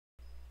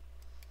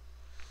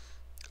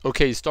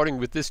Okay, starting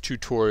with this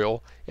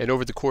tutorial, and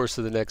over the course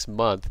of the next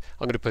month,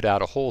 I'm going to put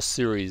out a whole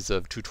series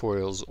of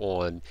tutorials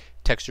on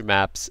texture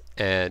maps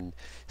and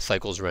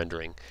cycles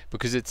rendering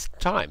because it's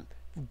time.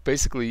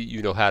 Basically,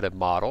 you know how to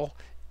model,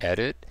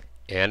 edit,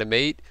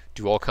 animate,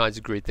 do all kinds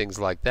of great things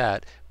like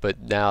that,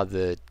 but now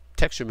the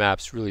texture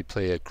maps really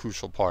play a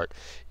crucial part.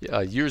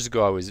 Years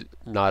ago I was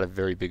not a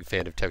very big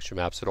fan of texture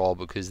maps at all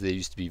because they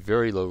used to be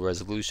very low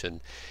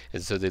resolution,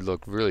 and so they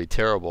look really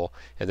terrible,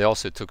 and they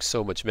also took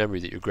so much memory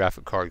that your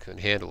graphic card couldn't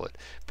handle it.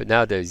 But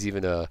nowadays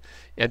even a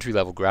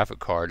entry-level graphic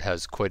card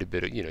has quite a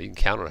bit of, you can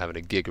count on having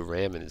a gig of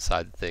RAM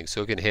inside the thing,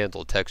 so it can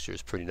handle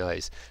textures pretty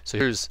nice. So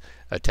here's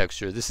a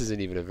texture. This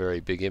isn't even a very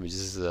big image.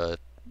 This is a,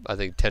 I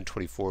think,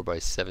 1024 by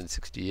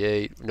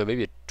 768, no,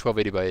 maybe a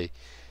 1280 by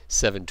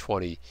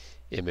 720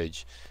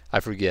 image, I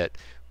forget.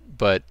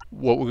 But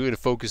what we're going to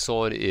focus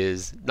on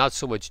is not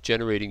so much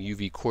generating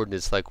UV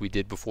coordinates like we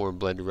did before in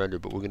Blender Render,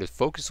 but we're going to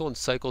focus on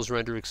Cycles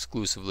Render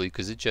exclusively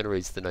because it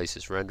generates the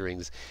nicest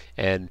renderings.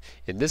 And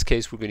in this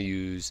case, we're going to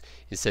use,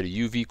 instead of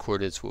UV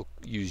coordinates, we'll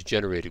use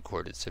generated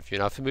coordinates. If you're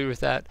not familiar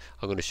with that,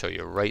 I'm going to show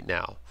you right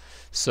now.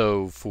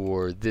 So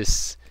for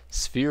this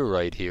sphere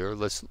right here,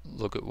 let's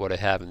look at what I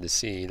have in the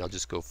scene. I'll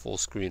just go full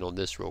screen on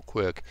this real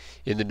quick.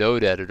 In the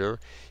node editor,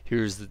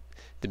 here's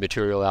the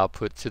material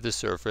output to the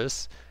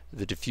surface,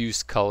 the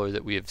diffuse color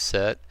that we have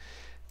set,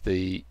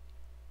 the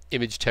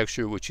image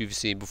texture which you've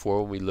seen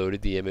before when we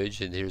loaded the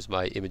image, and here's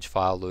my image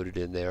file loaded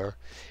in there.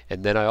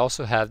 And then I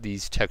also have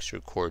these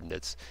texture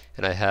coordinates,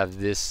 and I have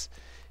this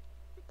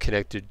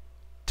connected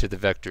to the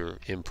vector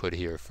input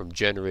here from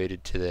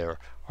generated to there.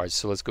 Alright,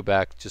 so let's go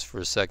back just for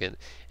a second,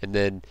 and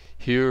then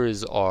here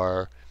is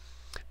our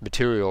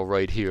material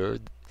right here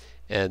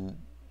and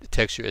the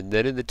texture, and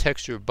then in the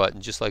texture button,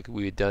 just like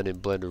we had done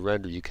in Blender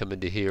Render, you come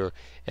into here,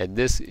 and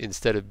this,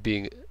 instead of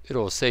being,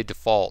 it'll say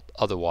default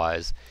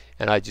otherwise,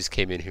 and I just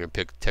came in here and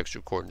picked texture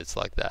coordinates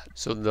like that.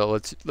 So now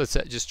let's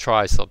just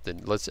try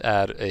something. Let's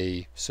add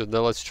a, so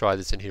now let's try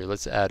this in here.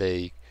 Let's add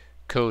a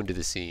cone to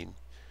the scene.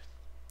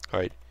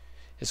 Alright,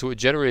 and so what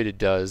generated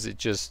does,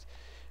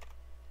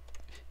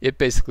 it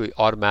basically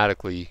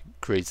automatically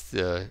creates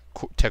the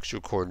texture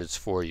coordinates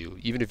for you.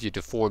 Even if you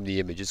deform the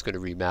image, it's going to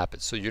remap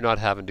it. So you're not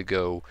having to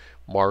go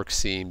mark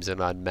seams and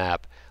unmap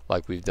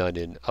like we've done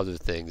in other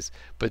things.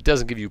 But it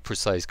doesn't give you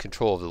precise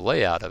control of the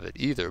layout of it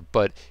either.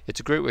 But it's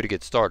a great way to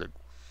get started.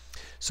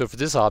 So for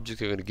this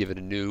object, I'm going to give it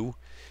a new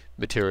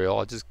material.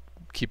 I'll just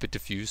keep it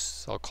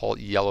diffuse. I'll call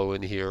it yellow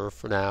in here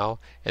for now.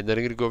 And then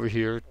I'm going to go over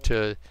here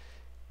to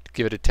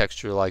give it a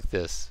texture like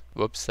this.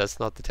 Whoops, that's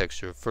not the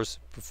texture. First,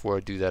 before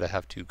I do that, I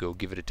have to go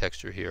give it a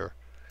texture here.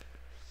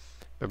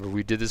 Remember,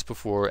 we did this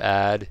before.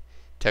 Add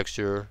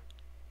texture,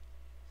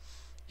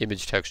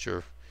 image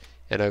texture,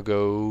 and I'll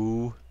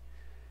go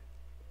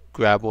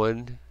grab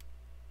one,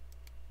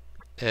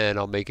 and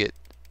I'll make it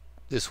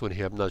this one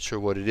here. I'm not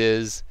sure what it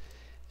is,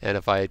 and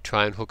if I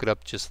try and hook it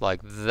up just like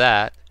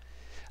that,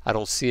 I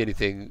don't see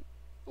anything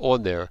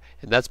on there,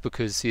 and that's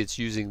because, see, it's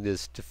using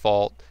this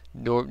default.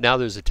 Now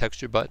there's a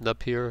texture button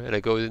up here, and I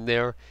go in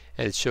there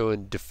and it's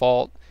showing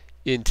default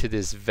into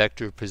this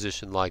vector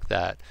position like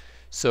that.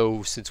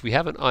 So since we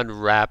haven't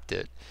unwrapped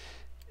it,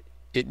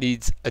 it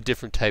needs a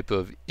different type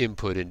of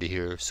input into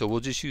here, so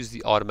we'll just use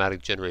the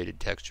automatic generated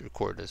texture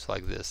coordinates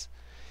like this,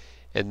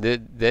 and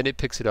then it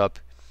picks it up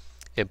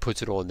and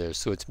puts it on there,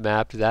 so it's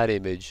mapped that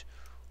image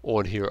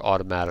on here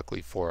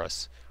automatically for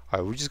us.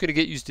 Alright, we're just going to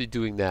get used to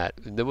doing that,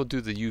 and then we'll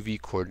do the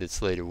UV coordinates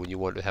later when you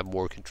want to have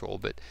more control,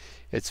 but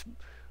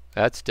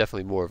that's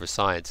definitely more of a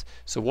science.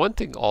 So one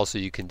thing also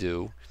you can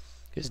do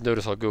is,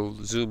 notice I'll go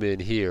zoom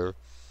in here,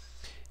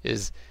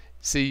 is,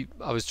 see,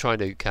 I was trying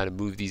to kind of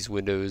move these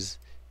windows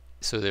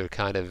so they're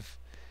kind of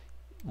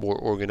more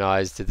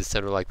organized to the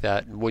center like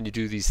that, and when you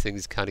do these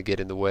things kind of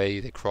get in the way,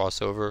 they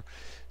cross over,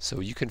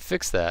 so you can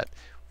fix that.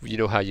 You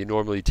know how you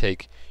normally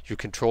take your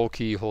control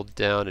key, hold it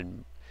down,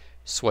 and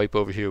swipe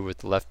over here with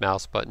the left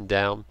mouse button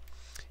down.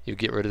 You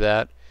get rid of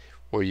that,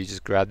 or you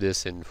just grab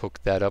this and hook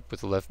that up with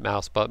the left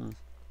mouse button.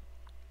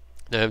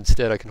 Now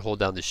instead I can hold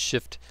down the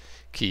shift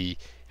key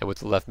and with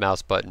the left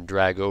mouse button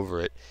drag over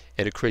it,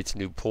 and it creates a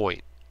new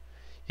point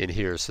in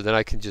here. So then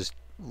I can just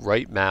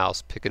right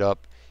mouse, pick it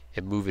up,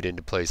 and move it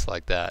into place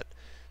like that.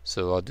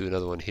 So I'll do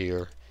another one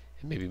here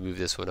and maybe move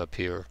this one up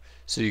here,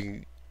 so you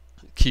can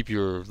keep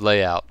your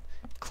layout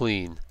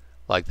clean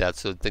like that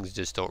so things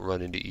just don't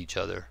run into each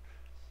other.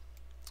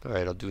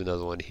 Alright, I'll do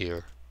another one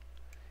here,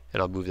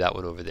 and I'll move that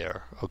one over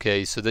there.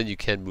 Okay, so then you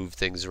can move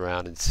things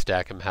around and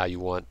stack them how you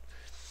want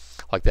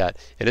like that,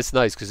 and it's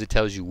nice because it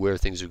tells you where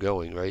things are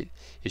going, right?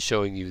 It's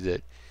showing you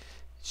that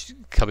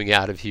coming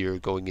out of here,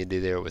 going into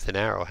there with an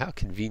arrow. How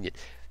convenient.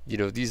 You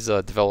know, these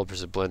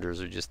developers of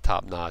Blenders are just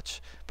top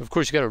notch. But of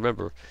course you got to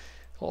remember,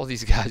 all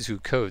these guys who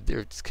code,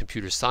 they're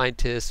computer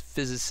scientists,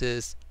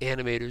 physicists,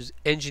 animators,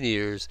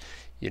 engineers,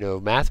 you know,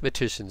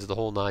 mathematicians, the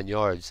whole 9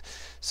 yards.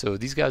 So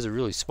these guys are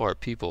really smart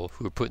people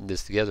who are putting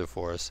this together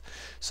for us.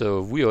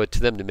 So we owe it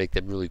to them to make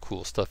them really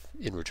cool stuff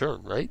in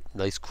return, right?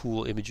 Nice,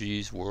 cool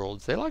images,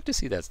 worlds. They like to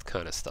see that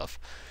kind of stuff.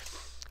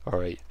 All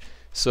right.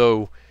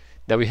 So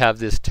Now we have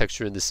this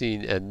texture in the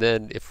scene, and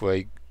then if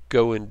I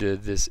go into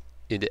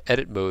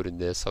edit mode in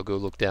this, I'll go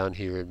look down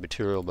here in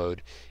material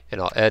mode, and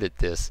I'll edit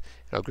this,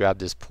 and I'll grab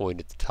this point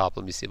at the top.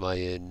 Let me see,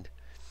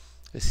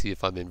 let's see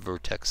if I'm in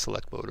vertex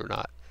select mode or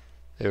not.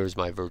 There's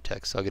my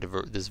vertex. I'll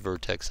get this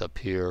vertex up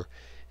here,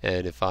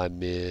 and if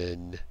I'm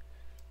in,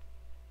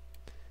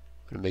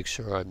 I'm going to make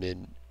sure I'm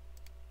in,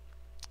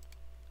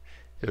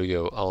 there we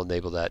go, I'll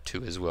enable that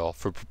too as well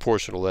for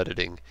proportional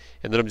editing,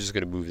 and then I'm just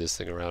going to move this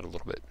thing around a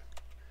little bit.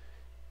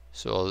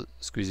 So I'll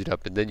squeeze it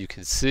up, and then you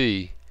can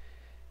see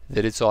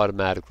that it's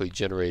automatically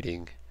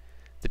generating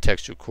the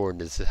texture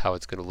coordinates and how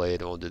it's going to lay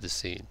it onto the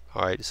scene.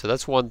 Alright, so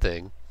that's one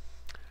thing,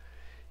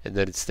 and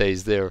then it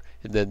stays there.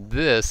 And then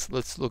this,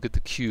 let's look at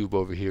the cube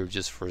over here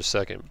just for a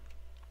second.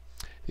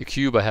 The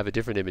cube, I have a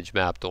different image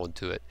mapped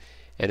onto it,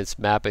 and it's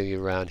mapping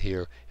around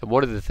here. And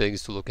one of the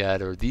things to look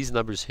at are these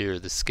numbers here,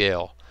 the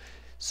scale.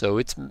 So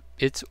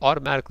it's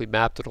automatically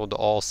mapped it onto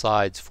all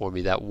sides for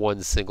me, that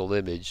one single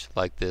image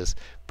like this.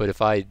 But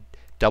if I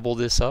double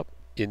this up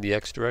in the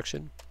X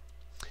direction,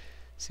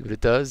 see what it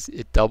does?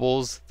 It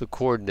doubles the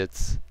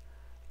coordinates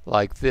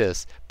like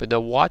this. But now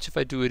watch if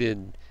I do it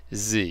in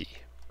Z.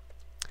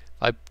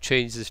 I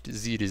change this to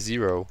Z to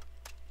 0,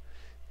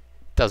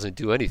 it doesn't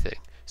do anything.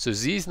 So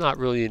Z is not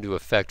really into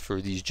effect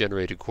for these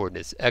generated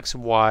coordinates. X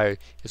and Y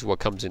is what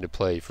comes into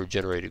play for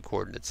generated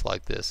coordinates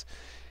like this.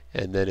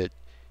 And then it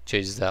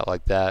changes that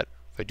like that.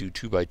 If I do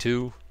 2 by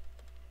 2,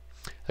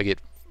 I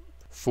get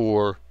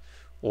 4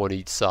 on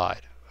each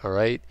side.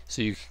 Alright,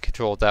 so you can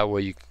control it that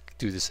way. You can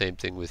do the same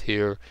thing with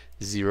here.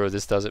 0,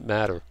 this doesn't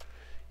matter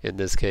in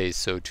this case.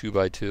 So 2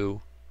 by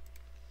 2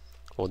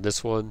 on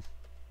this one,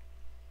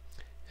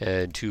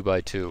 and 2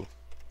 by 2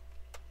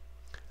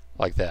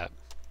 like that.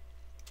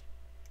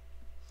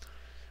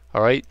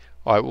 Alright,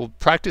 we'll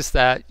practice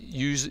that.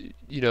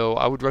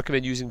 I would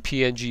recommend using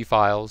PNG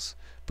files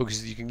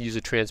because you can use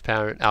a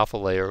transparent alpha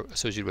layer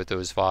associated with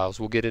those files.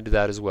 We'll get into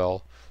that as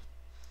well.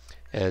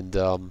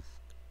 And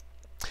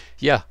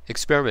yeah,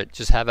 experiment,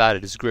 just have at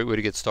it. It's a great way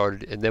to get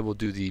started, and then we'll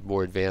do the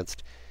more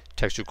advanced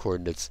texture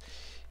coordinates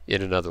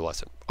in another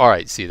lesson.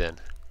 Alright, see you then.